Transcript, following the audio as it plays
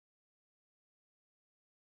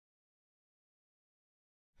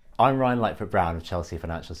I'm Ryan Lightfoot-Brown of Chelsea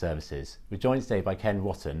Financial Services. We're joined today by Ken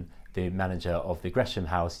Wotton, the manager of the Gresham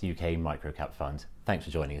House UK Microcap Fund. Thanks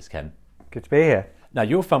for joining us, Ken. Good to be here. Now,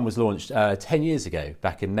 your fund was launched 10 years ago,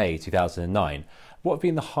 back in May 2009. What have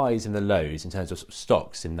been the highs and the lows in terms of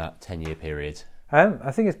stocks in that 10-year period?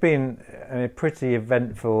 I think it's been a pretty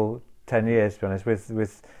eventful 10 years, to be honest,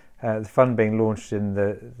 with the fund being launched in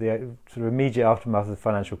the sort of immediate aftermath of the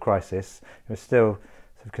financial crisis. There were still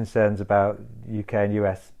sort of concerns about UK and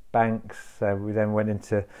US banks. We then went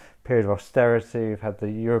into a period of austerity. We've had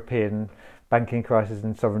the European banking crisis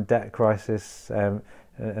and sovereign debt crisis,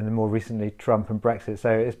 and more recently Trump and Brexit. So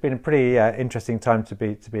it's been a pretty interesting time to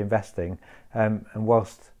be investing. And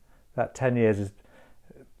whilst that 10 years has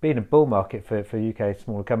been a bull market for UK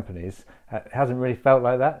smaller companies, it hasn't really felt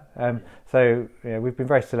like that. So we've been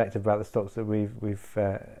very selective about the stocks that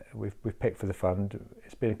we've picked for the fund.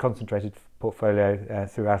 It's been a concentrated portfolio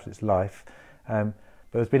throughout its life,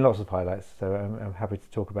 but there's been lots of highlights. So I'm happy to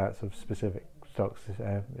talk about sort of specific stocks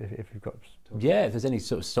if you've got. Yeah, if there's any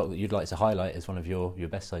sort of stock that you'd like to highlight as one of your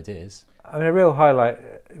best ideas. I mean, a real highlight,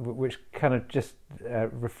 which kind of just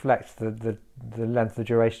reflects the length, the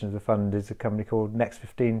duration of the fund, is a company called Next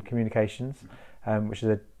 15 Communications, which is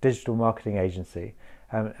a digital marketing agency,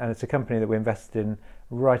 and it's a company that we invested in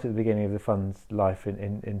right at the beginning of the fund's life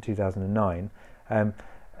in 2009.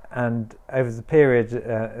 And over the period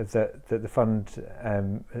that the fund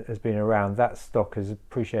has been around, that stock has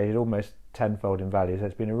appreciated almost tenfold in value. So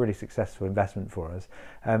it's been a really successful investment for us.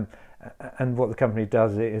 And what the company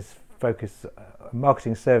does is focus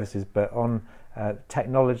marketing services, but on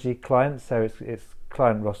technology clients. So its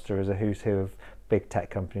client roster is a who's who of big tech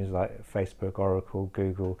companies like Facebook, Oracle,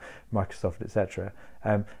 Google, Microsoft, etc.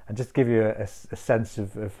 And just to give you a sense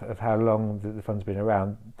of how long the fund's been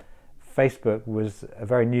around, Facebook was a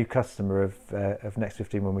very new customer of Next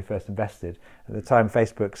 15 when we first invested. At the time,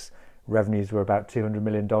 Facebook's revenues were about $200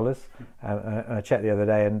 million. And I checked the other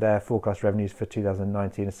day, and their forecast revenues for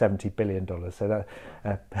 2019 are $70 billion. So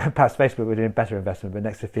that perhaps Facebook would be a better investment, but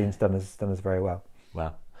Next 15's done us very well.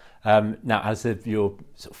 Wow. Now, as your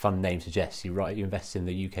sort of fund name suggests, you invest in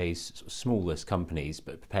the UK's sort of smallest companies,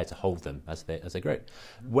 but prepared to hold them as they grow.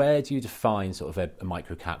 Where do you define sort of a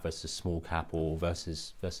micro cap versus a small cap, or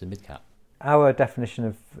versus a mid cap? Our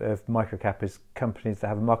definition of micro cap is companies that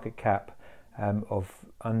have a market cap of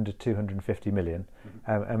under 250 million.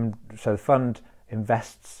 And so the fund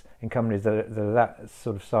invests in companies that are that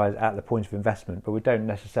sort of size at the point of investment, but we don't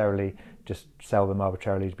necessarily just sell them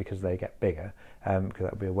arbitrarily because they get bigger, because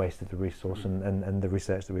that would be a waste of the resource and the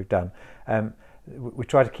research that we've done. We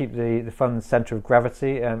try to keep the fund's centre of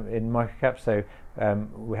gravity in microcap, so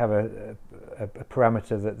we have a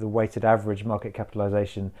parameter that the weighted average market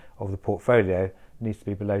capitalisation of the portfolio needs to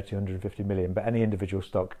be below 250 million, but any individual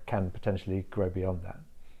stock can potentially grow beyond that.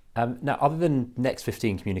 Now, other than Next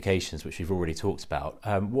 15 Communications, which we've already talked about,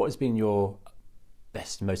 what has been your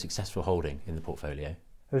best, most successful holding in the portfolio?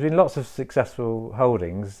 There's been lots of successful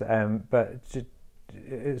holdings, but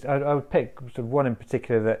I would pick sort of one in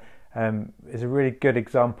particular that is a really good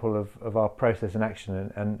example of our process in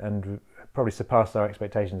action and probably surpassed our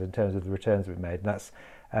expectations in terms of the returns we've made, and that's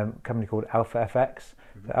a company called Alpha FX.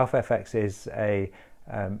 So Alpha FX is a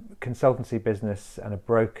consultancy business and a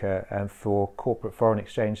broker for corporate foreign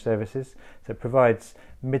exchange services. So it provides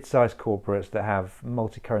mid-sized corporates that have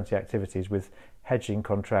multi-currency activities with hedging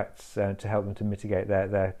contracts to help them to mitigate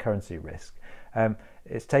their currency risk.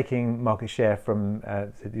 It's taking market share from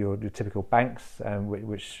your typical banks,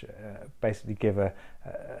 which basically give a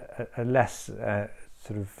less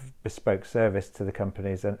sort of bespoke service to the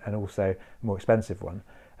companies, and also a more expensive one.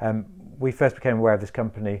 We first became aware of this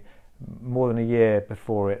company more than a year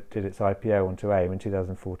before it did its IPO onto AIM in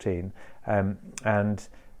 2014, and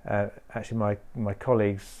actually my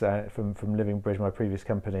colleagues from Living Bridge, my previous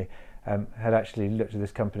company, had actually looked at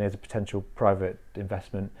this company as a potential private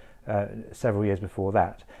investment several years before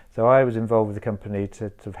that. So I was involved with the company to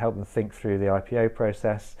sort of help them think through the IPO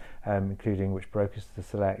process, including which brokers to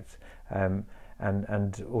select,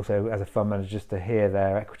 and also as a fund manager just to hear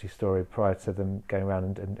their equity story prior to them going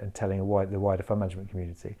around and telling the wider fund management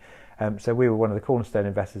community. So we were one of the cornerstone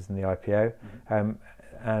investors in the IPO,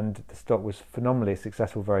 and the stock was phenomenally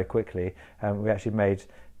successful very quickly. We actually made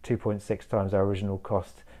 2.6 times our original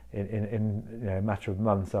cost in a matter of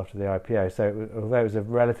months after the IPO. So although it was a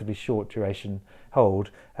relatively short duration hold,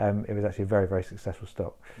 it was actually a very, very successful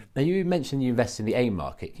stock. Now, you mentioned you invest in the AIM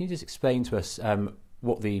market. Can you just explain to us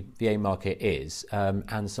what the AIM market is,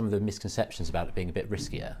 and some of the misconceptions about it being a bit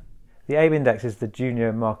riskier? The AIM index is the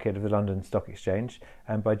junior market of the London Stock Exchange,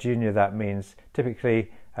 and by junior that means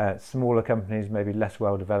typically smaller companies, maybe less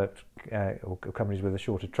well developed, or companies with a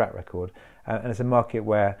shorter track record. And it's a market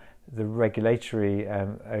where the regulatory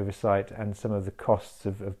oversight and some of the costs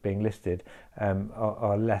of being listed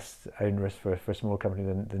are less onerous for a small company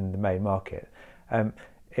than the main market.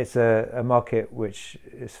 It's a market which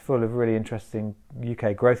is full of really interesting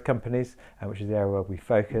UK growth companies, which is the area where we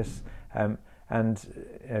focus.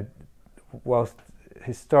 Whilst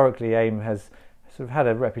historically AIM has sort of had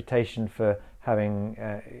a reputation for having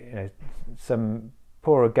some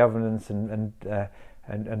poorer governance and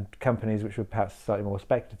companies which were perhaps slightly more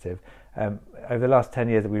speculative, over the last 10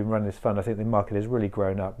 years that we've been running this fund, I think the market has really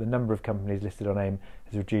grown up. The number of companies listed on AIM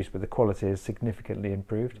has reduced, but the quality has significantly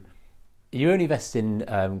improved. You only invest in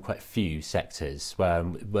quite a few sectors,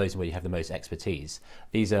 those where you have the most expertise.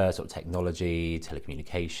 These are sort of technology,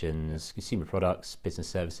 telecommunications, consumer products, business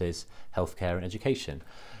services, healthcare and education.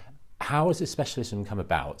 How has this specialism come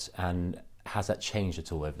about, and has that changed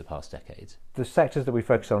at all over the past decade? The sectors that we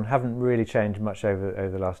focus on haven't really changed much over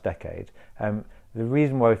the last decade. The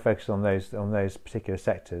reason why we focus on those particular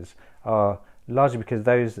sectors are largely because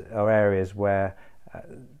those are areas where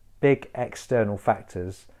big external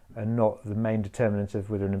factors are not the main determinant of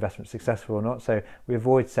whether an investment is successful or not. So we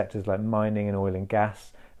avoid sectors like mining and oil and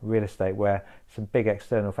gas, real estate, where some big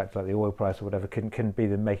external factors like the oil price or whatever can be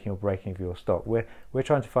the making or breaking of your stock. We're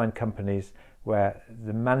trying to find companies where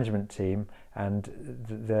the management team and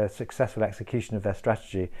the successful execution of their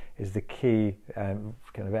strategy is the key kind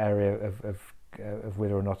of area of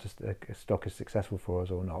whether or not a stock is successful for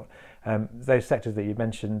us or not. Those sectors that you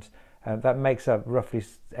mentioned, that makes up roughly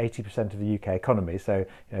 80% of the UK economy, so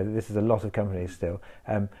this is a lot of companies still,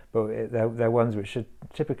 but they're ones which are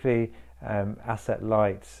typically asset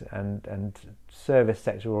light and service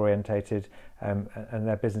sector orientated, and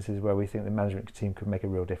they're businesses where we think the management team could make a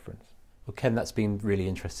real difference. Well, Ken, that's been really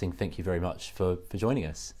interesting. Thank you very much for joining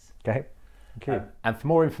us. Okay, thank you. And for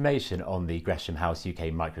more information on the Gresham House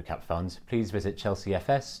UK Microcap Fund, please visit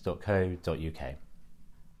chelseafs.co.uk.